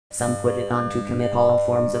Some put it on to commit all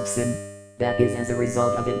forms of sin. That is as a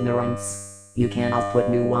result of ignorance. You cannot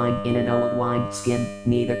put new wine in an old wine skin,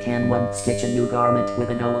 neither can one stitch a new garment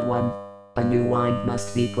with an old one. A new wine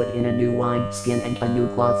must be put in a new wine skin, and a new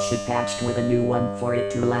cloth should patched with a new one for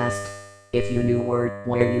it to last. If you knew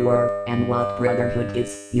where you are, and what brotherhood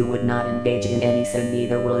is, you would not engage in any sin,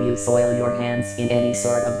 neither will you soil your hands in any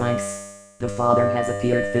sort of vice. The Father has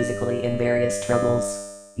appeared physically in various troubles.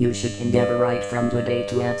 You should endeavor right from today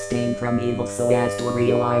to abstain from evil so as to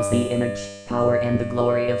realize the image, power and the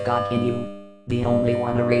glory of God in you. The only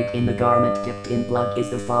one arrayed in the garment dipped in blood is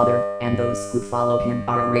the Father, and those who follow him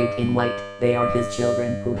are arrayed in white. They are his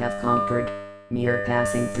children who have conquered. Mere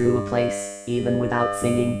passing through a place, even without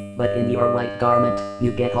singing, but in your white garment,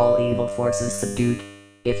 you get all evil forces subdued.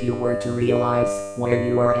 If you were to realize where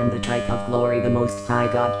you are and the type of glory the Most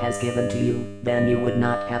High God has given to you, then you would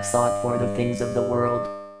not have sought for the things of the world.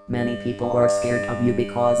 Many people are scared of you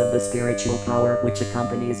because of the spiritual power which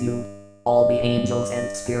accompanies you. All the angels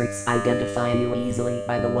and spirits identify you easily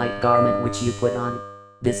by the white garment which you put on.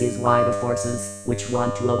 This is why the forces which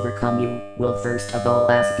want to overcome you will first of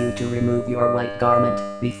all ask you to remove your white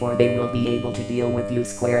garment before they will be able to deal with you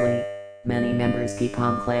squarely. Many members keep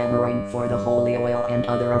on clamoring for the holy oil and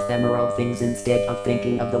other ephemeral things instead of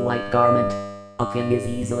thinking of the white garment. A king is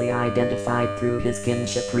easily identified through his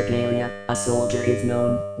kingship regalia. A soldier is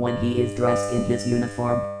known when he is dressed in his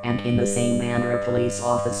uniform, and in the same manner a police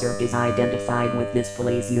officer is identified with his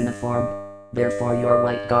police uniform. Therefore your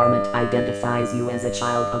white garment identifies you as a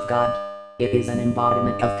child of God. It is an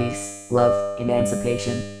embodiment of peace, love,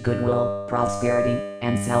 emancipation, goodwill, prosperity,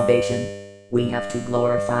 and salvation. We have to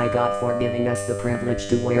glorify God for giving us the privilege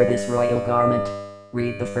to wear this royal garment.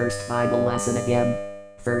 Read the first Bible lesson again.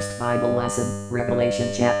 First Bible lesson,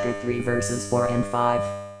 Revelation chapter 3 verses 4 and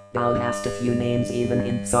 5. Thou hast a few names even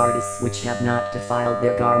in Sardis which have not defiled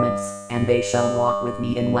their garments, and they shall walk with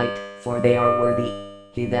me in white, for they are worthy.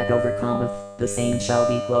 He that overcometh, the same shall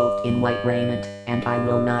be clothed in white raiment, and I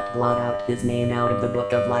will not blot out his name out of the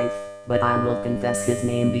book of life, but I will confess his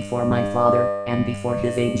name before my Father, and before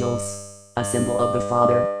his angels. A symbol of the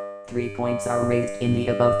Father. 3 points are raised in the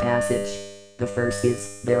above passage. The first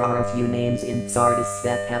is, there are a few names in Sardis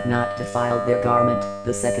that have not defiled their garment.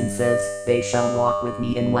 The second says, they shall walk with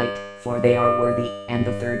me in white, for they are worthy. And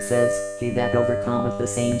the third says, he that overcometh the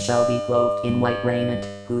same shall be clothed in white raiment,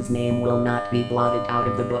 whose name will not be blotted out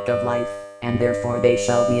of the book of life, and therefore they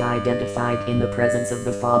shall be identified in the presence of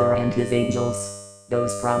the Father and his angels.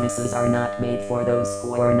 Those promises are not made for those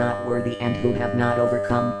who are not worthy and who have not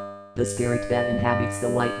overcome. The spirit that inhabits the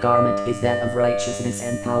white garment is that of righteousness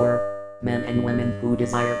and power. Men and women who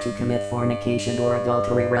desire to commit fornication or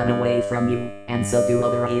adultery run away from you, and so do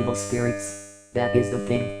other evil spirits. That is the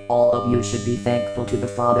thing all of you should be thankful to the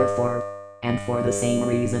Father for. And for the same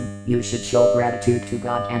reason, you should show gratitude to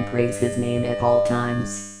God and praise his name at all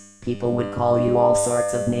times. People would call you all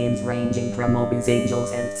sorts of names ranging from obese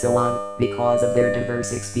angels and so on, because of their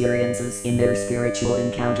diverse experiences in their spiritual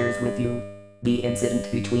encounters with you. The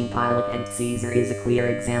incident between Pilate and Caesar is a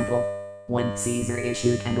clear example. When Caesar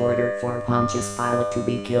issued an order for Pontius Pilate to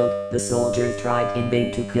be killed, the soldiers tried in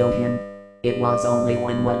vain to kill him. It was only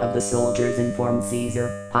when one of the soldiers informed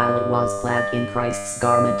Caesar Pilate was clad in Christ's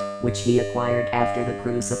garment, which he acquired after the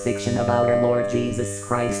crucifixion of our Lord Jesus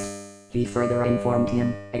Christ. He further informed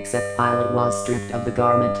him, except Pilate was stripped of the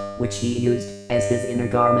garment, which he used as his inner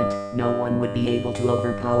garment, no one would be able to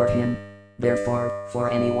overpower him. Therefore, for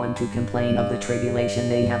anyone to complain of the tribulation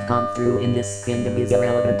they have gone through in this kingdom is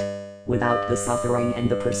irrelevant. Without the suffering and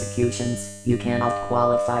the persecutions, you cannot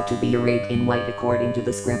qualify to be arrayed in white according to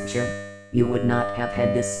the scripture. You would not have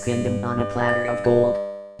had this kingdom on a platter of gold.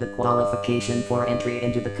 The qualification for entry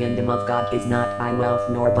into the kingdom of God is not by wealth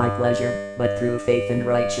nor by pleasure, but through faith and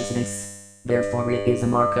righteousness. Therefore it is a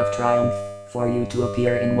mark of triumph for you to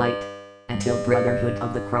appear in white. Until Brotherhood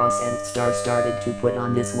of the Cross and Star started to put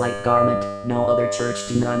on this white garment, no other church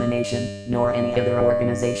denomination, nor any other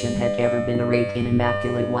organization had ever been arrayed in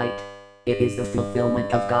immaculate white. It is the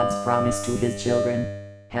fulfillment of God's promise to his children.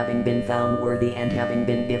 Having been found worthy and having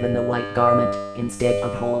been given the white garment, instead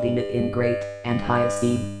of holding it in great and high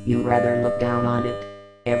esteem, you rather look down on it.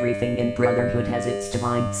 Everything in brotherhood has its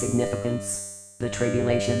divine significance. The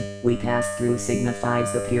tribulation we pass through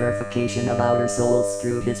signifies the purification of our souls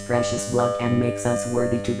through his precious blood and makes us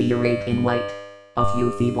worthy to be arrayed in white. A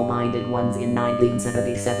few feeble-minded ones in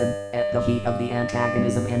 1977, at the heat of the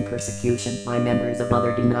antagonism and persecution by members of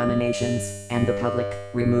other denominations and the public,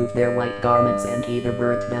 removed their white garments and either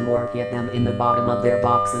burnt them or hid them in the bottom of their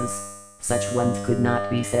boxes. Such ones could not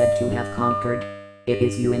be said to have conquered. It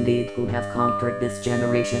is you indeed who have conquered this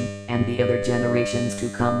generation, and the other generations to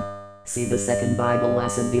come. See the second Bible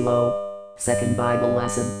lesson below. Second Bible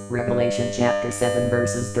lesson, Revelation chapter 7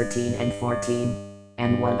 verses 13 and 14.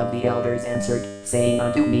 And one of the elders answered, saying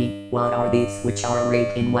unto me, What are these which are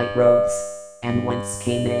arrayed in white robes? And whence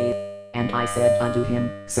came they? And I said unto him,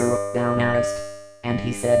 Sir, thou knowest. And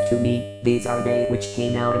he said to me, These are they which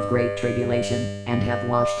came out of great tribulation, and have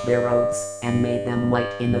washed their robes, and made them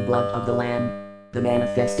white in the blood of the Lamb. The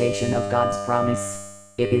manifestation of God's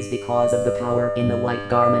promise. It is because of the power in the white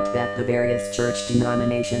garment that the various church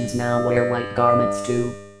denominations now wear white garments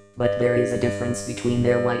too. But there is a difference between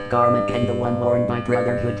their white garment and the one worn by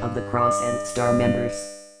Brotherhood of the Cross and Star members.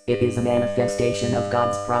 It is a manifestation of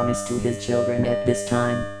God's promise to his children at this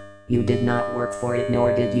time. You did not work for it,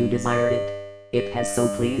 nor did you desire it. It has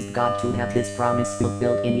so pleased God to have his promise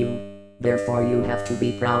fulfilled in you. Therefore you have to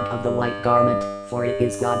be proud of the white garment, for it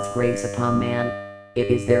is God's grace upon man. It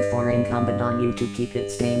is therefore incumbent on you to keep it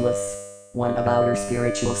stainless. One of our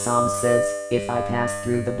spiritual psalms says, If I pass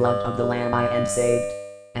through the blood of the Lamb I am saved.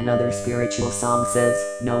 Another spiritual psalm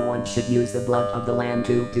says, No one should use the blood of the Lamb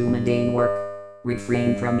to do mundane work.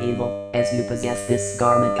 Refrain from evil, as you possess this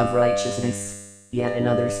garment of righteousness. Yet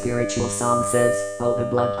another spiritual psalm says, Oh, the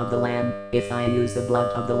blood of the Lamb, if I use the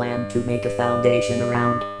blood of the Lamb to make a foundation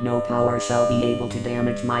around, no power shall be able to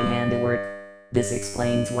damage my handiwork. This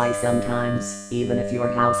explains why sometimes, even if your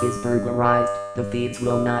house is burglarized, the thieves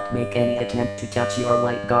will not make any attempt to touch your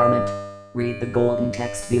white garment. Read the golden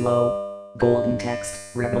text below. Golden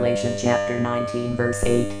text, Revelation chapter 19 verse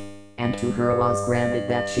 8. And to her was granted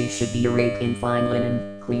that she should be arrayed in fine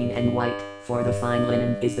linen, clean and white, for the fine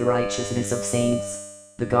linen is the righteousness of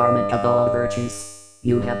saints, the garment of all virtues.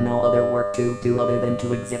 You have no other work to do other than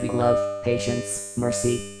to exhibit love, patience,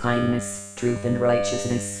 mercy, kindness, truth and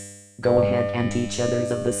righteousness. Go ahead and teach others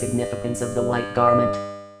of the significance of the white garment.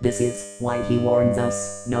 This is why he warns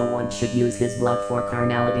us, no one should use his blood for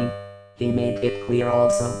carnality. He made it clear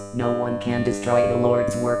also, no one can destroy the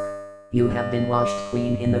Lord's work. You have been washed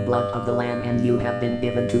clean in the blood of the Lamb, and you have been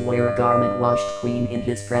given to wear a garment washed clean in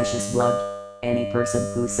his precious blood. Any person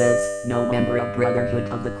who says, no member of Brotherhood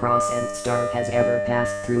of the Cross and Star has ever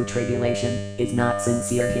passed through tribulation, is not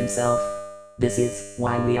sincere himself. This is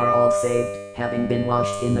why we are all saved, having been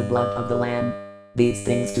washed in the blood of the Lamb. These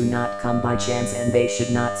things do not come by chance, and they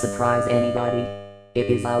should not surprise anybody.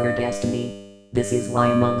 It is our destiny. This is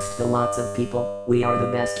why amongst the lots of people, we are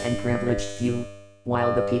the best and privileged few.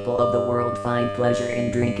 While the people of the world find pleasure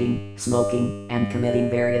in drinking, smoking, and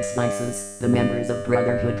committing various vices, the members of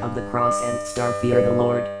Brotherhood of the Cross and Star fear the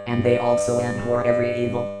Lord, and they also abhor every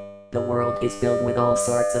evil. The world is filled with all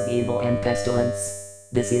sorts of evil and pestilence.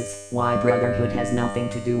 This is why Brotherhood has nothing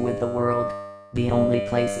to do with the world. The only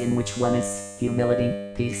place in which oneness,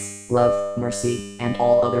 humility, peace, love, mercy, and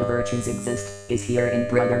all other virtues exist, is here in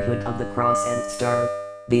Brotherhood of the Cross and Star.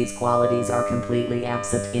 These qualities are completely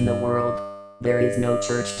absent in the world. There is no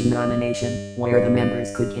church denomination where the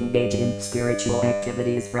members could engage in spiritual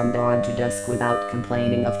activities from dawn to dusk without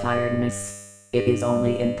complaining of tiredness. It is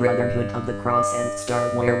only in Brotherhood of the Cross and Star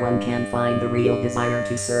where one can find the real desire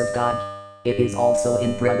to serve God. It is also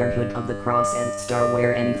in Brotherhood of the Cross and Star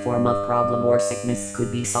where any form of problem or sickness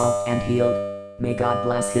could be solved and healed. May God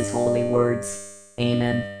bless his holy words.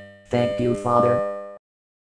 Amen. Thank you, Father.